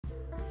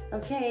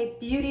Okay,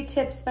 beauty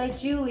tips by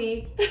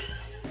Julie.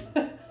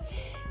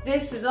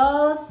 This is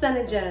all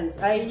SENEGENCE.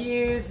 I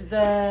use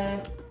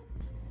the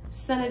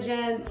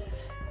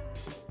SENEGENCE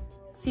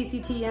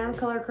CCTM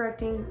color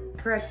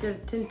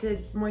corrective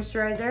tinted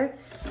moisturizer.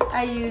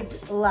 I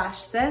used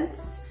Lash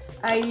Sense.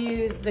 I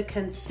used the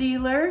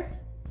concealer.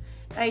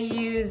 I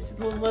used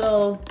the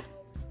little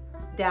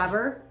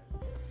dabber.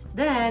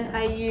 Then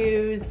I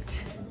used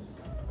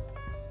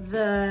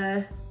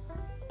the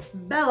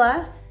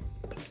Bella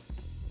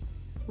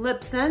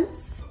Lip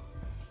Sense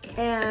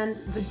and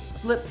the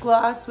lip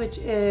gloss, which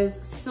is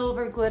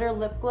Silver Glitter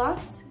Lip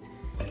Gloss.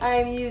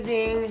 I'm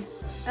using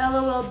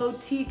LOL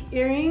Boutique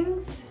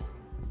earrings,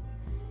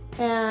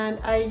 and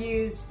I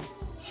used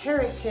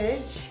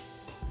Heritage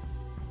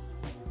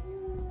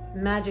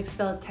Magic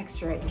Spell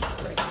Texturizing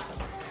Spray.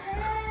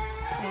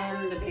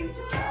 And the baby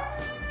just got.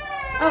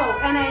 Oh,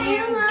 and I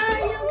used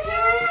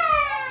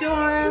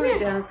Storm.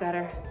 Dana's got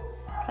her.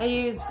 I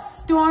used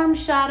Storm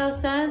Shadow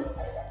Sense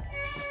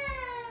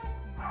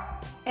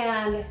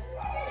and lip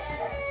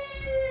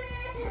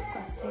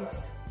gloss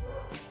taste.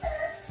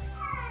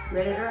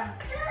 Ready to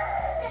rock.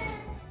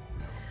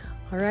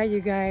 All right,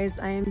 you guys,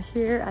 I am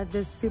here at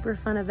this super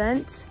fun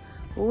event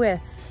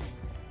with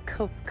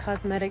Cope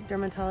Cosmetic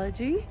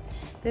Dermatology.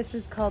 This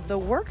is called The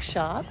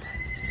Workshop.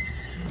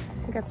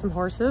 I got some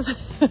horses.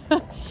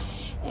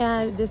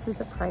 And this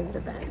is a private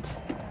event.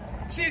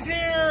 She's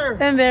here!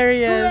 And there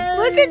he is. Hooray!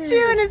 Look at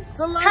you in his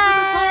the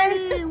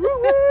tie.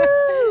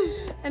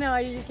 Woo-hoo! I know,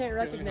 you can't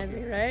recognize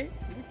me, right?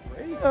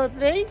 Oh,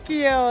 thank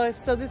you.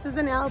 So this is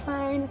an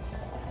Alpine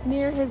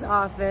near his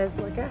office.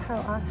 Look at how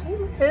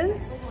awesome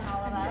this is.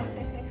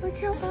 Look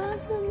how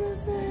awesome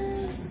this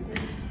is.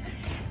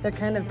 They're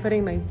kind of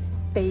putting my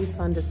face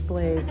on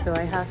display, so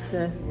I have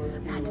to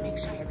make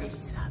sure you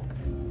fix it up.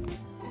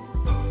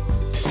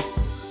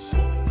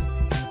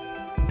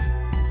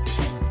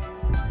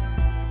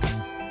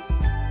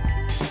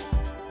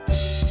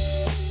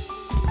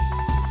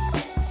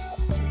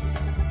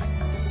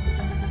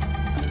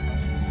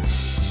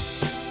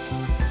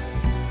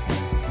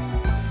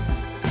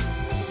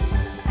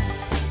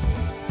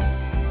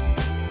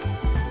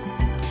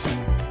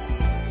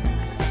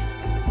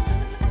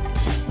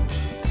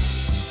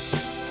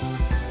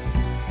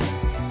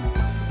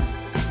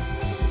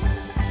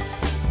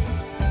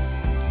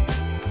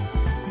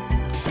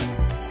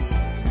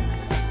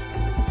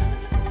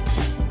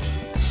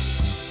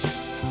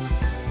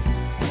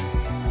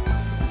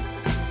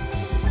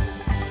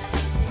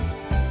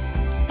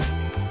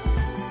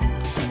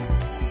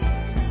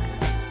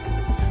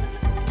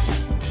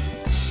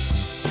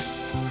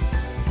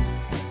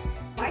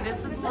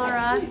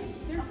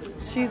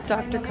 She's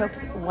Dr.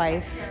 Cope's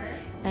wife,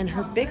 and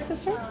her big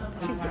sister,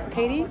 she's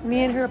Katie.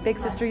 Me and her big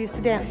sister used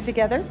to dance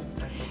together.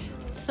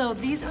 So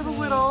these are the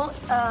little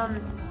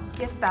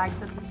gift bags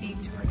that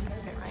each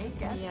participant, right,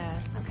 gets?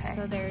 Yes. Okay.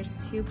 So there's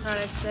two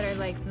products that are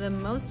like the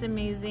most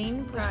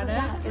amazing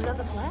products. Is that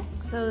the Flex?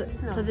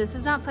 So this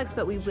is not Flex,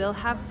 but we will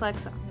have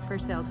Flex for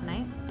sale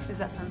tonight. Is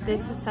that sunscreen?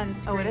 This is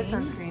sunscreen. Oh, it is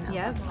sunscreen. Oh,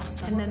 yep.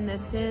 awesome. And then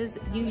this is,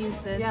 you use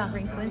this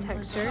wrinkle and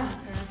texture.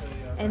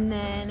 And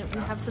then we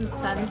have some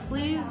sun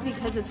sleeves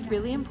because it's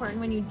really important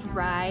when you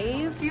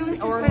drive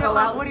or go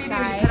outside. What do you do?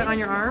 You put it on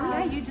your arms?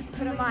 Yeah, you just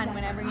put them on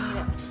whenever you need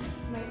it.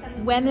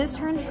 When this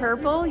turns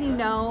purple, you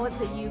know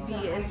that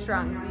UV is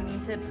strong, so you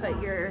need to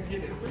put your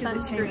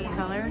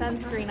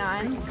sunscreen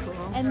on.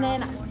 Cool. And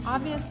then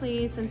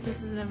obviously, since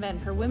this is an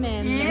event for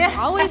women, there's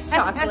always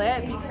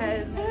chocolate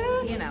because,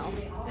 you know.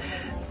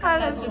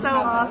 That is so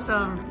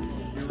awesome.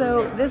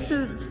 So this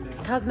is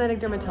cosmetic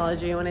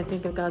dermatology. When I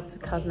think of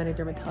cosmetic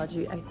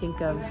dermatology,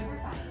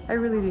 I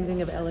really do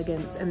think of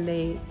elegance, and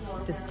they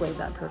display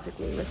that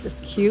perfectly with this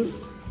cute,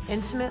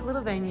 intimate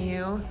little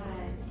venue.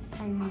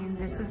 I mean,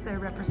 this is their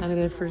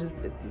representative for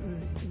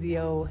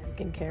Zio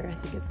Skincare, I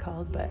think it's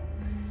called, but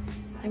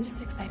I'm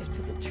just excited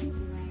for the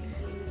treats.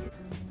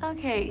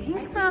 Okay,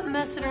 he's not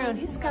messing around.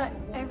 He's got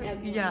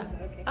everything. Yeah.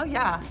 Oh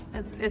yeah,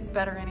 it's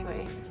better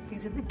anyway.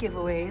 These are the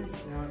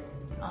giveaways.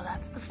 Oh,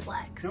 that's the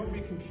Flex. Don't be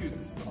confused.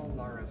 This is all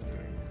Lara's doing.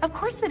 Of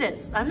course it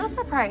is. I'm not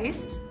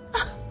surprised.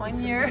 1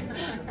 year,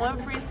 1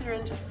 free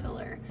syringe of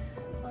filler,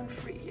 1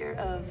 free year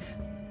of...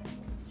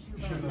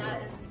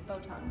 That is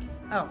Botox.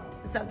 Oh,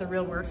 is that the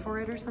real word for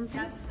it or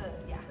something? That's the,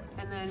 yeah.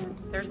 And then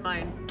there's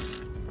mine.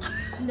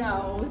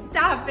 No,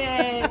 stop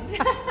it.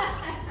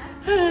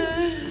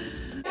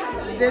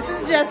 This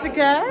is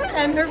Jessica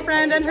and her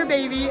friend and her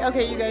baby.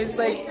 Okay, you guys,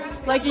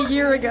 like a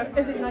year ago.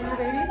 Is it not your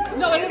baby?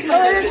 No, it is my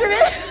baby. It is your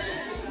baby?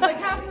 Like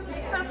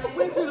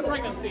halfway through the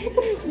pregnancy.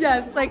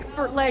 Yes,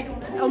 for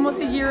almost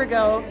a year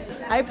ago,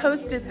 I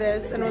posted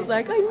this and was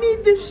like, I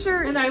need this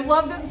shirt. And I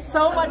loved it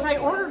so much, I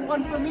ordered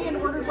one for me and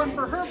ordered one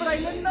for her, but I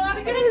didn't know how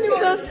to get it to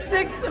her.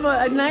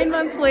 So 9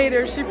 months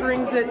later, she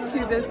brings it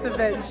to this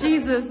event.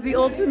 Jesus, the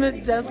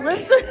ultimate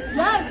deadlifter.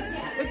 Yes,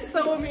 it's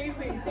so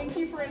amazing. Thank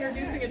you for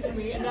introducing it to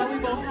me, and now we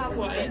both have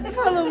one.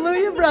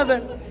 Hallelujah,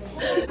 brother.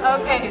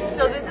 Okay,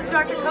 so this is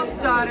Dr. Cope's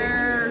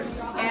daughter,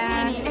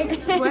 and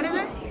what is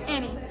it?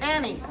 Annie.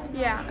 Annie.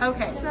 Yeah.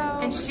 Okay. So,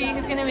 and she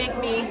is gonna make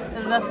me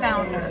the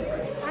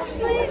founder.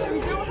 actually, we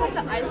don't have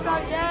the ice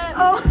out yet.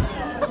 Oh.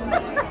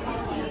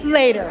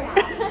 Later.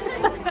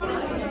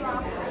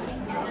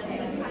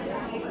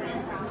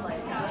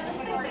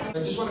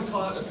 I just want to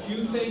call out a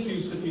few thank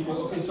yous to people.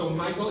 Okay, so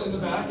Michael in the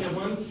back,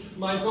 everyone.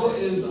 Michael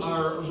is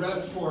our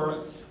rep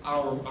for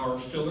our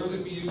filler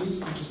that we use,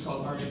 which is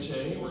called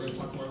RHA. We're going to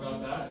talk more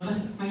about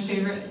that. My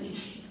favorite,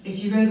 if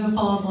you guys have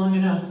followed long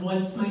enough,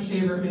 what's my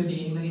favorite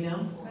movie? Anybody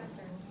know?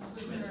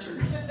 Twister.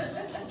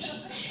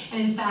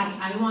 And in fact,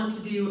 I want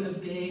to do a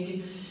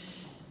big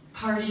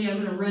party. I'm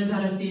going to rent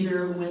out a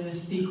theater when the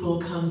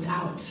sequel comes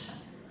out.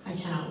 I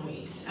cannot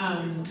wait.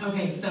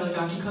 Okay, so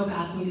Dr. Cope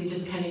asked me to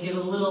just kind of give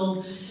a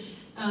little,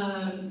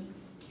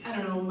 I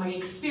don't know, my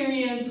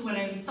experience, what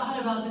I've thought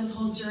about this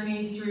whole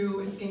journey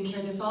through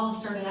skincare. This all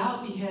started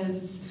out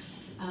because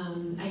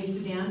I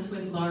used to dance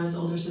with Laura's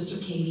older sister,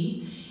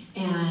 Katie,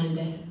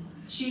 and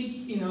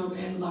she's, you know,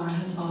 and Laura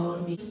has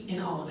followed me in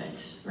all of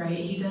it, right?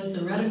 He does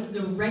the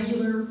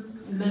regular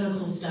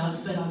medical stuff,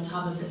 but on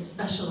top of this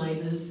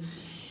specializes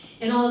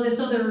in all of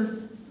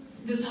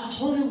this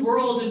whole new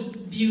world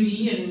of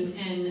beauty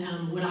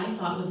and what I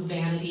thought was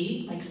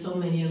vanity, like so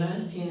many of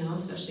us, you know,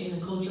 especially in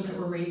the culture that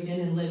we're raised in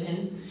and live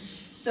in.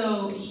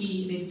 So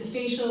he did the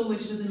facial,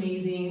 which was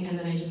amazing, and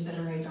then I just said,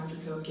 all right, Dr.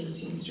 Cope, give it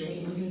to me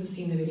straight. You guys have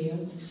seen the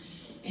videos.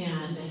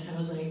 And I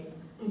was like,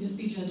 just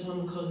be gentle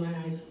and close my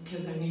eyes,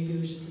 because I knew he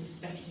was just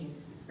expecting,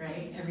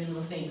 right, every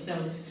little thing.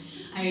 So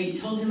I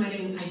told him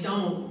I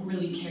don't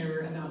really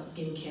care about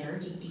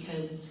skincare, just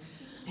because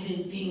I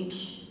didn't think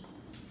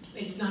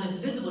it's not as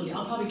visible yet.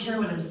 I'll probably care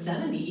when I'm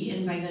 70,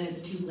 and by then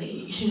it's too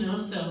late, you know?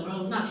 So,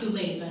 well, not too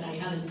late, but I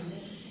haven't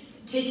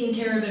taken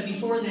care of it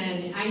before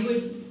then.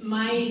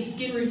 My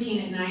skin routine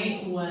at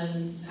night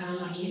was, I'm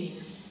not kidding,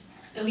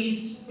 at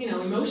least, you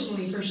know,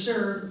 emotionally for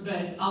sure,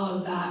 but all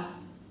of that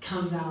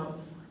comes out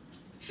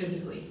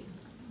physically,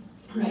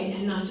 right?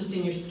 And not just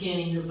in your skin,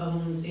 in your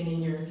bones, and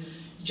in your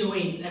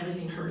joints,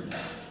 everything hurts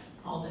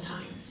all the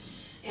time.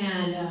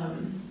 And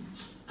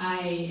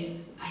I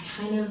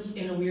kind of,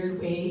 in a weird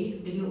way,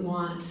 didn't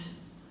want,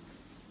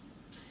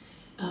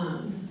 I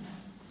don't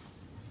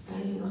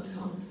even know what it's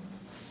called.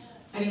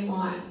 I didn't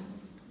want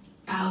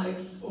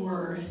Alex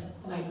or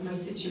like my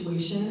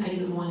situation, I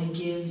didn't want to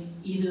give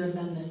either of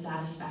them the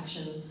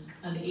satisfaction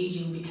of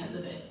aging because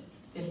of it,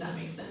 if that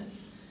makes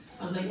sense.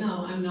 I was like,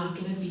 no, I'm not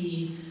going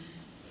to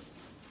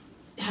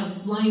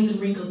have lines and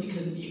wrinkles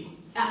because of you.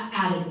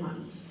 Added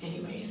ones,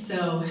 anyway.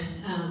 So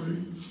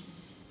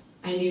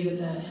I knew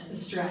that the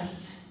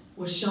stress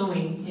was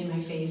showing in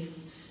my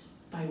face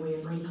by way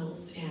of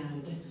wrinkles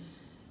and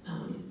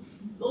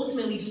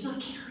ultimately just not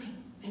caring.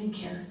 I didn't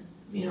care,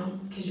 you know,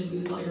 because you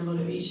lose all your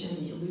motivation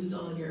and you lose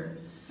all of your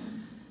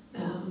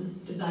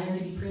desire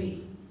to be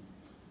pretty.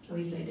 At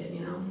least I did,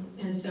 you know.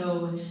 And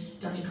so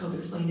Dr. Cope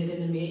explained it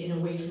in a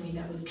way for me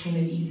that was kind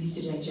of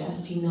easy to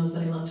digest. He knows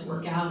that I love to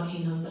work out.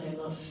 He knows that I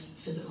love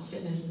physical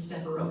fitness and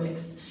step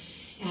aerobics.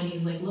 And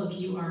he's like, look,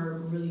 you are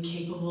really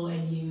capable,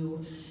 and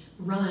you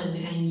run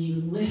and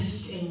you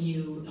lift and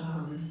you,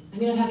 I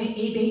mean, I've had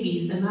 8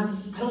 babies, and I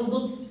don't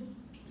look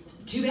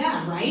too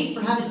bad, right?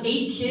 For having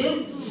 8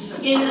 kids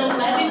in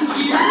 11 years. Thank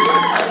you.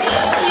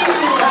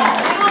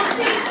 I will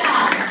take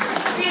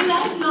that. Because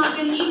that's not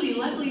been easy.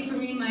 Luckily for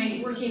me,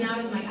 my working out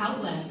is my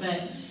outlet,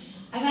 but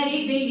I've had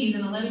 8 babies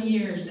in 11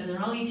 years, and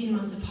they're all 18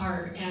 months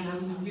apart, and I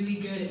was really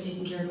good at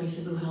taking care of my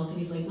physical health. And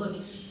he's like, look,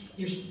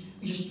 your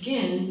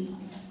skin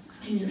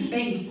and your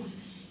face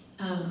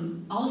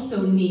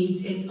also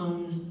needs its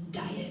own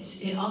diet.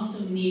 It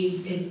also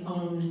needs its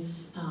own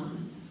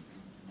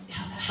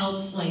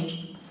health, like,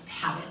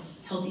 habits,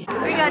 healthy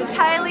habits. We got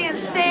Tylee and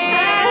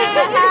Sam in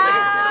the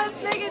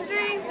house making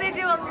drinks. They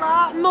do a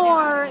lot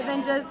more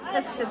than just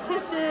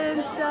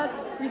esthetician stuff,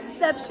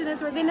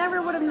 receptionist work. They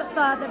never would have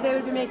thought that they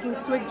would be making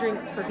swig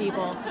drinks for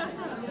people.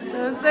 You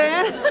know what I'm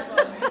saying?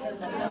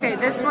 Okay,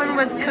 this one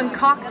was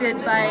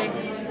concocted by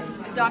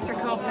Dr.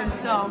 Cope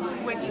himself,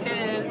 which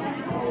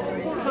is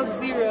Coke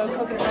Zero,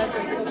 coconut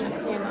raspberry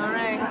coconut cream. All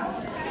right.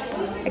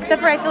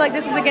 Except for I feel like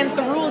this is against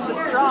the rules with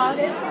straws.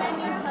 This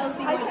menu tells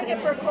you what's in it.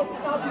 For Coke's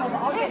Cosmo, but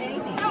I'll get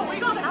anything. No, we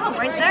don't tell.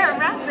 Right there,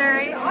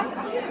 raspberry.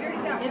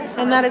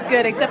 And that is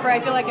good, except for I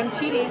feel like I'm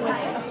cheating with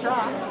a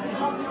straw. I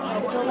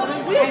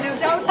know.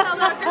 Don't tell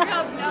Dr.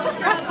 Cope. No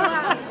straws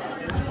allowed.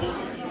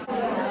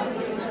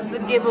 This is the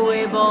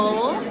giveaway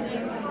bowl.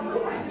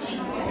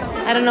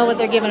 I don't know what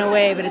they're giving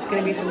away, but it's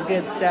going to be some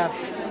good stuff.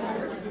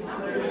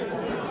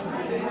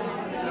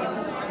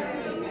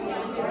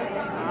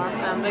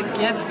 Awesome, the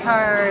gift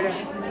card.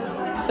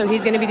 So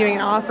he's going to be doing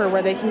an offer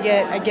where they can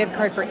get a gift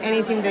card for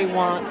anything they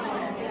want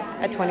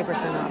at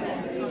 20% off.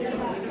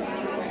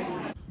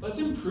 Let's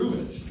improve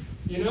it.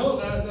 You know,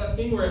 that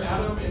thing where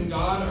Adam and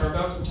God are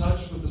about to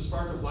touch with the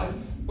spark of light?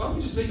 Why don't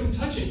we just make them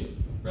touching,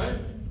 right?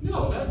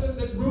 No,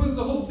 that ruins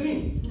the whole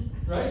thing,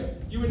 right?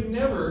 You would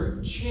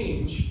never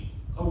change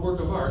a work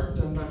of art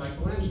done by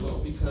Michelangelo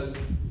because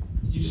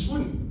you just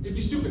wouldn't. It'd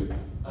be stupid.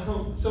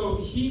 So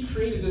he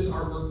created this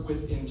artwork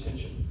with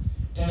intention.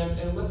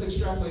 And let's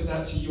extrapolate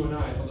that to you and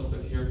I a little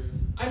bit here.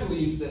 I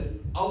believe that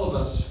all of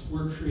us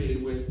were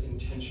created with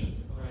intention.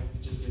 All right, we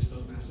just get to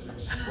those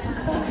masseters.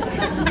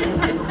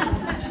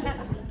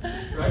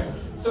 Right?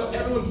 So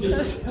everyone's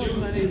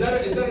different. Is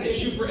that an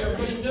issue for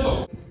everybody?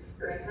 No.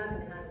 Or I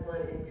haven't had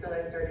one until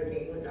I started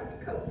meeting with Dr.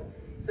 Cope.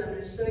 So I'm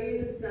going to show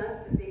you the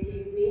stuff that they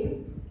gave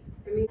me.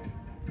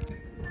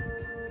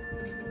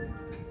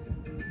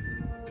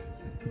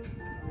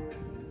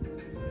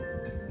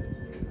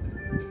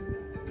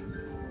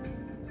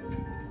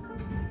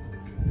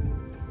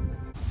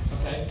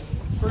 Okay.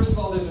 First of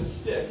all, there's a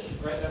stick,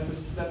 right? That's a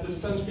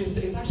sunscreen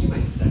stick. It's actually my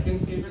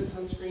second favorite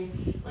sunscreen.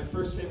 My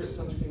first favorite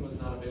sunscreen was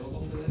not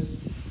available for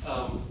this.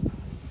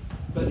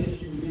 But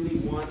if you really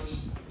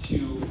want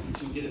to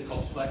get it, it's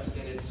called Flex,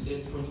 and it's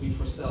going to be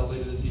for sale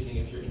later this evening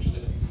if you're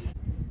interested.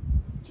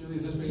 Julie,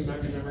 is this bringing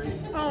back good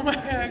memories? Oh my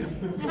God.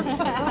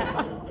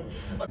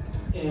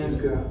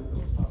 And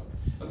let's pause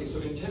it. Okay, so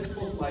intense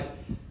pulse light.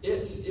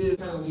 It is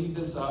kind of leave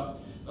this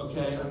up,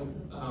 okay, and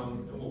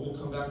we'll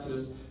come back to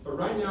this. But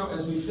right now,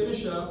 as we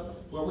finish up,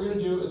 what we're going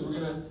to do is we're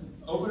going to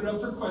open it up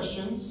for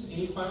questions.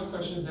 Any final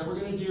questions? Then we're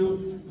going to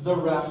do the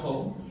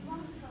raffle. Do you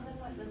want to tell them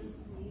what the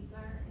sleeves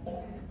are?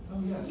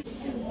 Oh yes.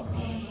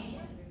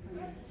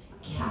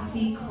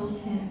 Kathy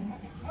Colton.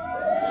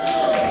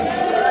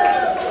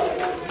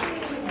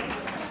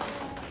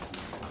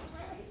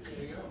 There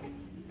you go.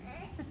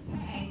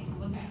 Okay,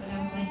 we'll just go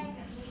down blank.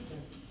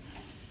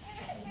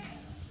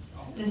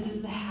 This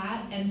is the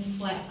hat and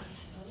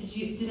Flex.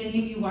 Did any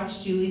of you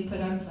watch Julie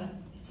put on Flex?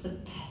 It's the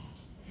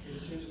best.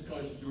 It changes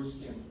colors of your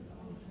skin.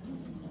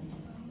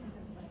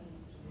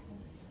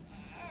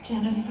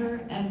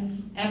 Jennifer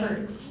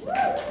Everts.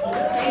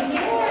 Right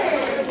here.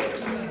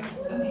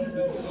 Okay.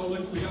 Oh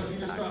look, we got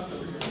fingers crossed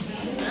over here.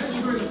 And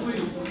she's wearing the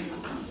sleeves.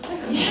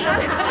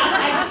 That's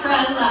extra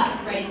luck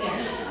right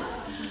there.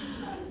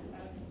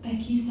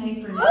 Becky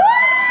Cyphers.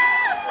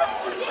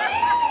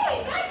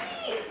 Yay!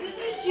 Becky! This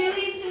is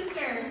Julie's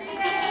sister.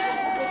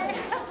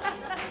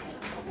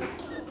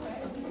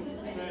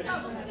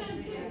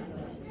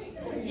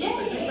 Yay!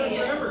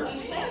 Forever.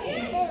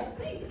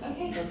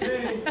 Okay. Okay,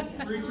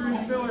 free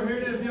syringe filler. Here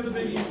it is, the other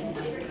biggie.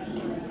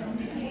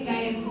 Okay,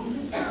 guys.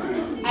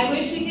 I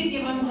wish we could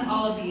give them to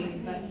all of you,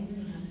 but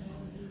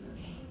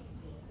okay.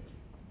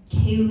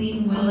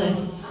 Kayleen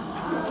Willis.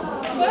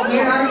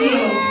 Where are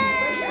you?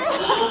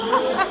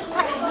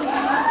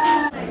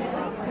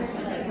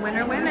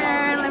 Winner,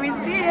 winner. Let me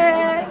see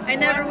it. I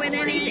never win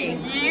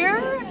anything. Year?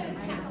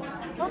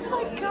 Oh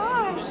my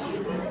gosh.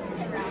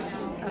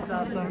 That's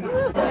awesome.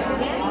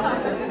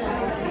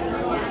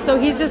 So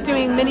he's just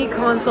doing mini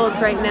consults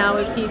right now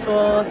with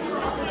people.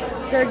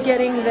 They're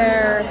getting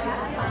their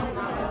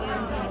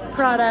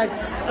products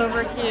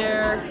over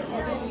here.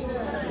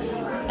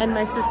 And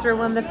my sister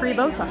won the free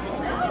Botox.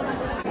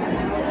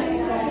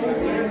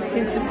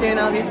 He's just doing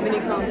all these mini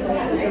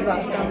consults, which is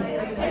awesome.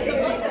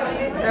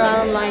 They're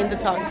all in line to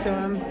talk to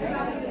him.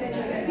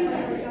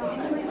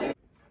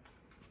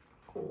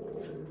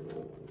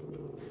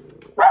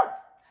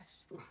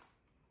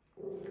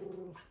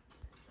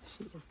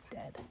 She is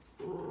dead.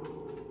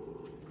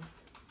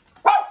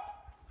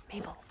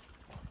 Mabel.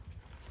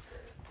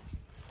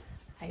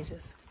 I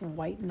just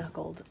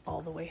white-knuckled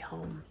all the way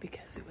home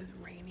because it was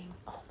raining.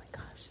 Oh my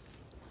gosh.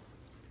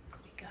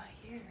 What we got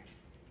here?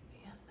 We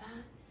have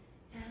that,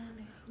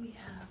 and we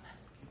have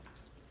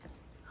a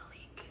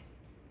leak.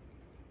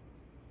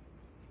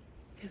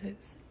 Because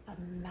it's a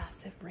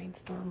massive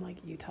rainstorm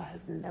like Utah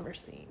has never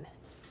seen.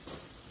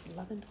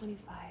 11:25,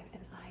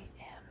 and I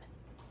am